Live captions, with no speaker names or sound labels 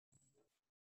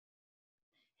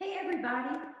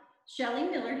everybody, Shelley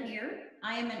Miller here.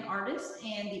 I am an artist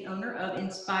and the owner of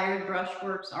Inspired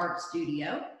Brushworks Art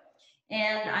Studio,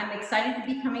 and I'm excited to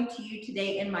be coming to you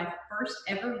today in my first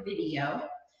ever video.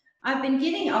 I've been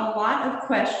getting a lot of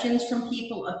questions from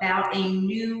people about a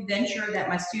new venture that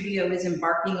my studio is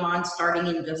embarking on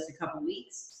starting in just a couple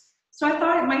weeks. So I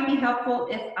thought it might be helpful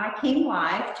if I came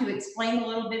live to explain a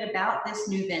little bit about this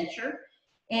new venture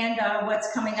and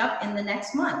what's coming up in the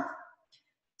next month.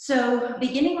 So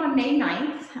beginning on May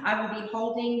 9th, I will be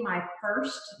holding my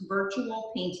first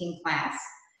virtual painting class.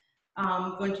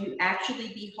 I'm going to actually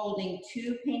be holding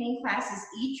 2 painting classes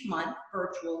each month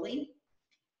virtually.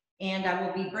 And I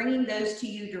will be bringing those to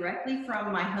you directly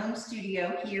from my home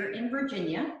studio here in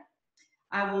Virginia.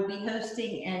 I will be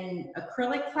hosting an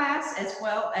acrylic class as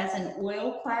well as an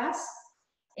oil class.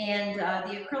 And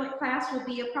the acrylic class will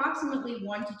be approximately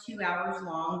 1 to 2 hours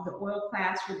long. The oil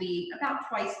class will be about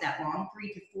twice that long,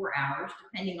 3 to 4 hours,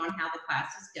 depending on how the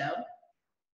classes go.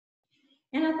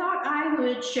 And I thought I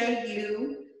would show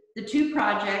you the 2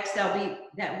 projects that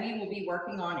we will be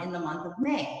working on in the month of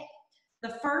May.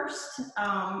 The first,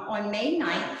 on May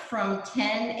 9th from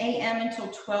 10 a.m. until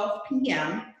 12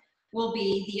 p.m. will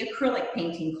be the acrylic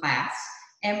painting class.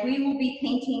 And we will be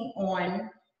painting on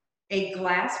a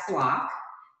glass block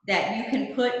that you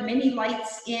can put many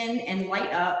lights in and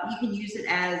light up. You can use it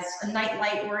as a night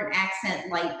light or an accent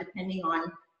light, depending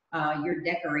on your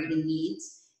decorating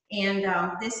needs. And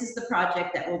this is the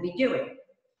project that we'll be doing.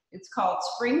 It's called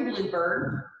Spring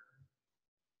Bluebird,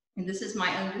 and this is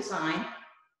my own design.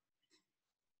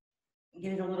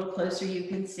 Get it a little closer, you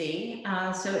can see.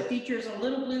 So it features a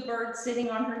little bluebird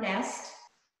sitting on her nest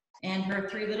and her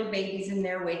 3 little babies in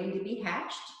there waiting to be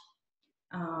hatched.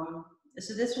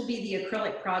 So this will be the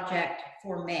acrylic project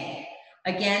for May.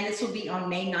 Again, this will be on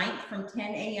May 9th from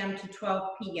 10 a.m. to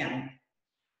 12 p.m.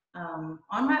 On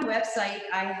my website,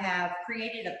 I have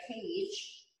created a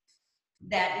page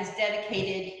that is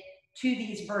dedicated to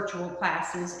these virtual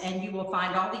classes, and you will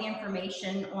find all the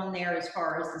information on there as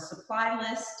far as the supply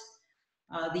list,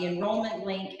 the enrollment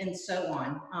link, and so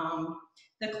on.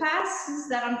 The classes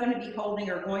that I'm going to be holding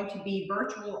are going to be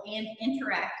virtual and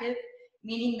interactive,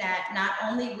 meaning that not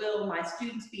only will my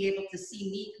students be able to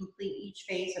see me complete each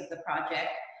phase of the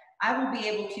project, I will be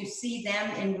able to see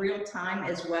them in real time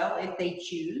as well if they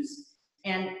choose.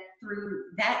 And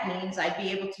through that means I'd be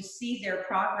able to see their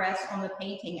progress on the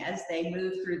painting as they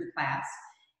move through the class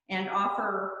and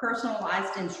offer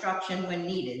personalized instruction when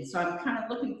needed. So I'm kind of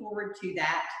looking forward to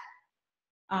that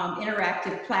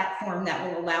interactive platform that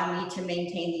will allow me to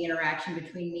maintain the interaction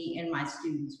between me and my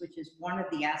students, which is one of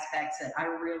the aspects that I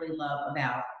really love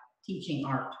about teaching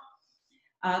art.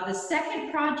 The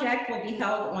second project will be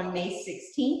held on May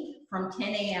 16th from 10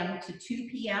 a.m. to 2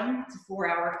 p.m. It's a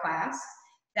 4-hour class.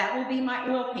 That will be my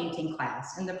oil painting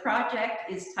class, and the project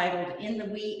is titled In the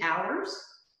Wee Hours.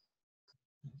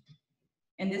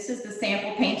 And this is the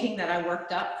sample painting that I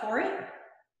worked up for it.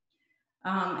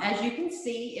 As you can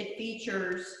see, it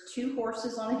features 2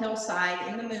 horses on a hillside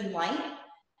in the moonlight.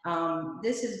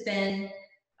 This has been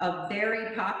a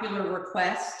very popular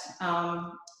request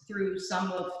through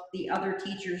some of the other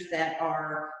teachers that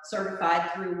are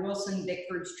certified through Wilson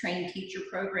Bickford's Trained Teacher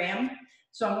Program.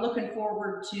 So I'm looking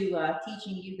forward to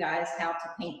teaching you guys how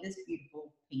to paint this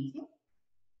beautiful painting.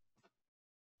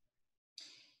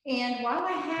 And while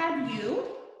I have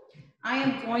you, I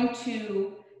am going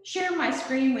to share my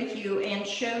screen with you and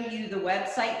show you the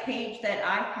website page that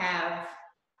I have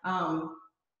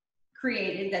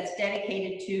created that's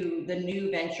dedicated to the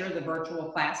new venture, the virtual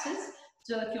classes.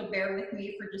 So if you'll bear with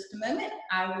me for just a moment,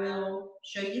 I will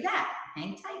show you that.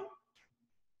 Hang tight.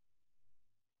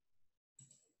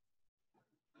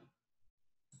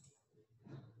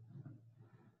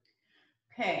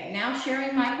 Okay, now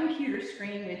sharing my computer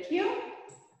screen with you.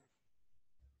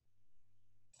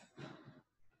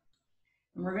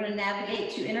 And we're going to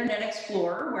navigate to Internet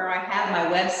Explorer, where I have my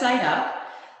website up.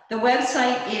 The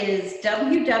website is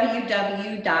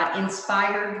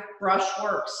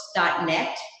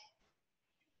www.inspiredbrushworks.net.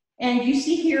 And you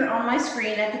see here on my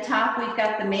screen at the top, we've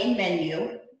got the main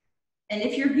menu. And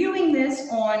if you're viewing this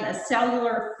on a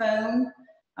cellular phone,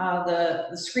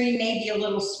 the screen may be a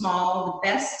little small. The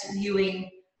best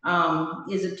viewing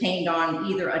is obtained on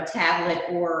either a tablet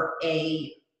or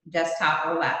a desktop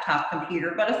or laptop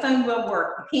computer, but a phone will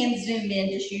work. You can zoom in,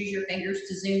 just use your fingers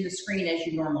to zoom the screen as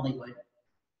you normally would.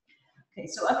 Okay,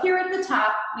 so up here at the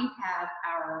top, we have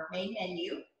our main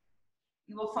menu.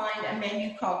 You will find a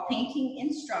menu called Painting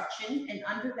Instruction, and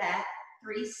under that,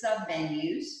 3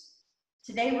 sub-menus.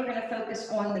 Today, we're going to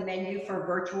focus on the menu for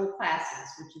virtual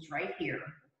classes, which is right here.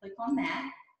 Click on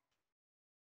that.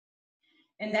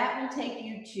 And that will take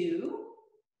you to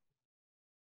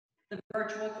the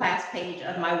virtual class page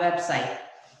of my website.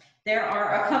 There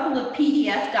are a couple of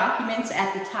PDF documents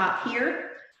at the top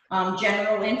here,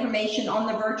 general information on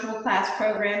the virtual class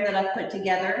program that I've put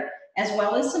together, as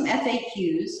well as some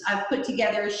FAQs. I've put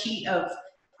together a sheet of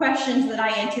questions that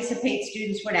I anticipate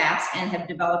students would ask and have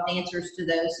developed answers to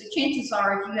those. So chances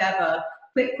are, if you have a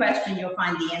quick question, you'll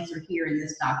find the answer here in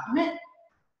this document.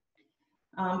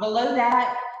 Below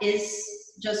that is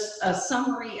just a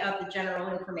summary of the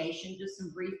general information, just some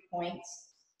brief points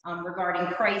regarding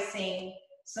pricing,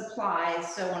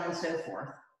 supplies, so on and so forth.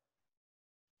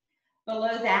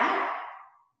 Below that,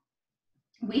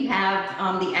 we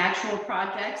have the actual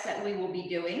projects that we will be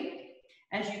doing.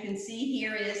 As you can see,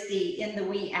 here is the In the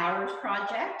Wee Hours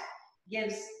project.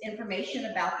 Gives information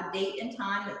about the date and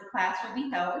time that the class will be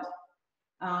held,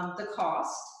 the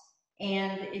cost,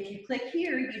 and if you click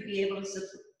here, you'd be able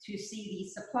to see the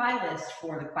supply list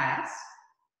for the class.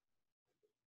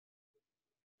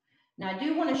 Now, I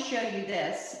do want to show you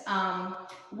this.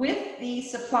 With the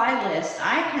supply list,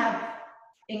 I have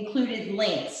included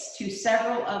links to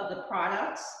several of the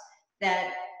products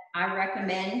that I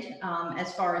recommend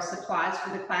as far as supplies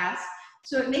for the class.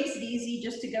 So it makes it easy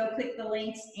just to go click the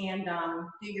links and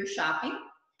do your shopping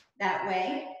that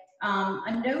way.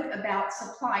 A note about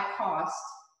supply cost.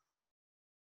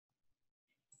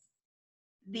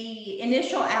 The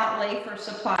initial outlay for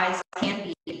supplies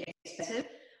can be expensive.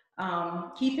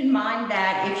 Keep in mind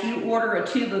that if you order a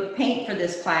tube of paint for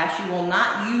this class, you will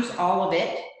not use all of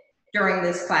it during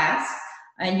this class,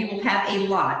 and you will have a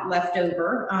lot left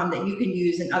over that you can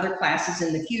use in other classes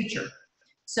in the future.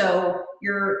 So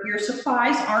your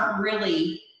supplies aren't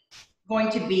really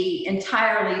going to be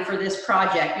entirely for this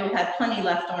project. You'll have plenty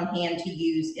left on hand to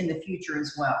use in the future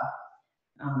as well.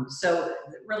 So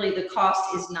really the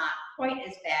cost is not quite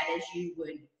as bad as you would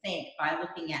think by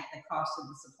looking at the cost of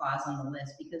the supplies on the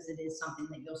list, because it is something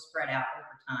that you'll spread out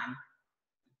over time.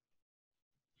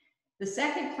 The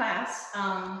second class,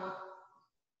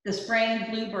 the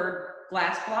Spring Bluebird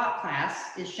Glass Block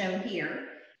class, is shown here.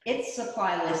 Its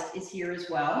supply list is here as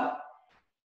well.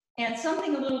 And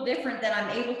something a little different that I'm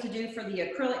able to do for the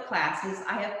acrylic classes,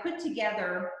 I have put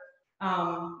together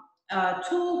a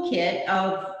toolkit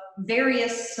of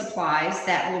various supplies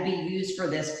that will be used for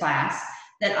this class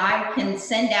that I can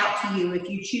send out to you if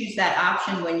you choose that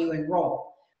option when you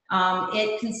enroll.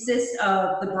 It consists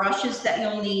of the brushes that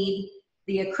you'll need,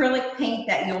 the acrylic paint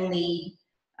that you'll need,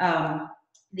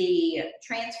 the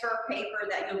transfer paper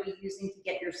that you'll be using to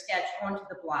get your sketch onto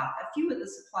the block. A few of the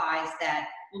supplies that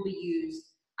will be used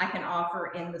I can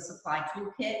offer in the supply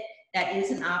toolkit. That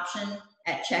is an option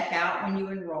at checkout when you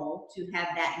enroll, to have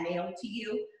that mailed to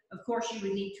you. Of course, you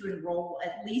would need to enroll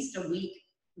at least a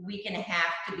week and a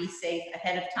half to be safe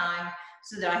ahead of time,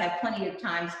 so that I have plenty of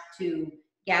time to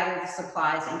gather the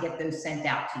supplies and get those sent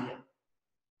out to you.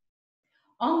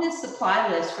 On this supply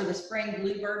list for the Spring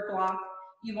Bluebird block,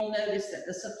 you will notice that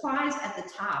the supplies at the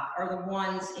top are the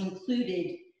ones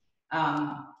included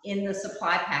in the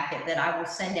supply packet that I will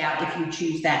send out if you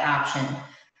choose that option.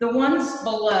 The ones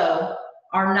below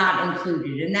are not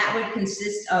included, and that would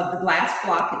consist of the glass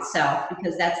block itself,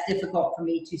 because that's difficult for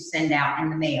me to send out in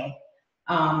the mail.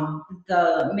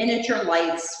 The miniature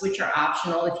lights, which are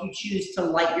optional if you choose to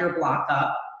light your block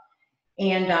up,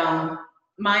 and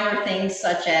minor things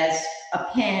such as a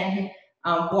pen,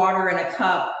 water in a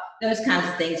cup, those kinds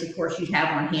of things, of course, you'd have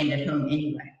on hand at home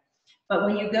anyway. But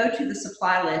when you go to the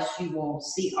supply list, you will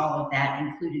see all of that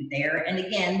included there. And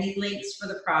again, the links for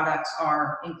the products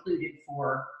are included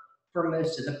for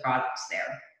most of the products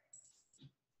there.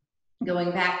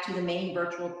 Going back to the main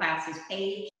virtual classes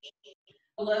page,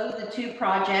 below the two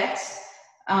projects,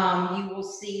 you will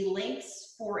see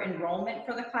links for enrollment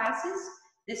for the classes.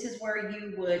 This is where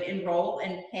you would enroll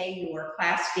and pay your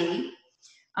class fee.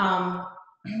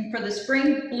 For the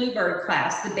Spring Bluebird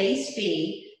class, the base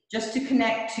fee, just to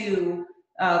connect to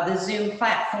the Zoom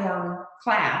platform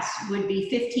class, would be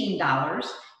 $15,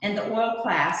 and the oil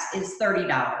class is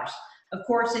 $30. Of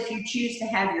course, if you choose to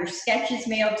have your sketches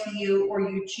mailed to you, or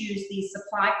you choose the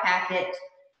supply packet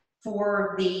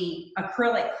for the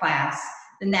acrylic class,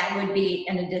 then that would be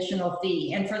an additional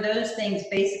fee. And for those things,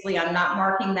 basically, I'm not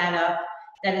marking that up.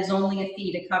 That is only a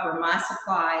fee to cover my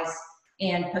supplies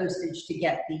and postage to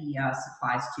get the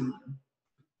supplies to you.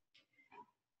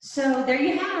 So there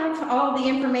you have all the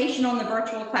information on the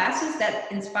virtual classes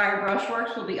that Inspired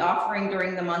Brushworks will be offering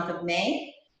during the month of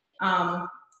May.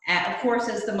 Of course,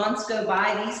 as the months go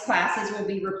by, these classes will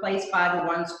be replaced by the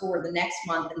ones for the next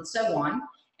month, and so on.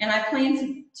 And I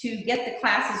plan to get the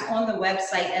classes on the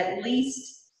website at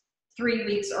least 3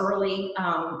 weeks early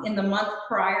in the month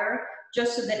prior,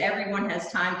 just so that everyone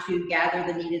has time to gather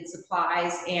the needed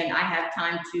supplies and I have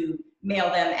time to mail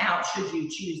them out should you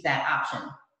choose that option.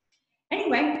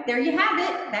 Anyway, there you have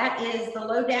it. That is the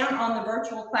lowdown on the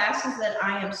virtual classes that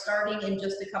I am starting in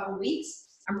just a couple weeks.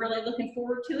 I'm really looking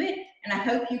forward to it, and I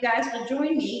hope you guys will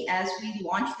join me as we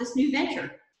launch this new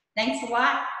venture. Thanks a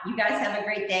lot. You guys have a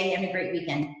great day and a great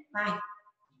weekend. Bye.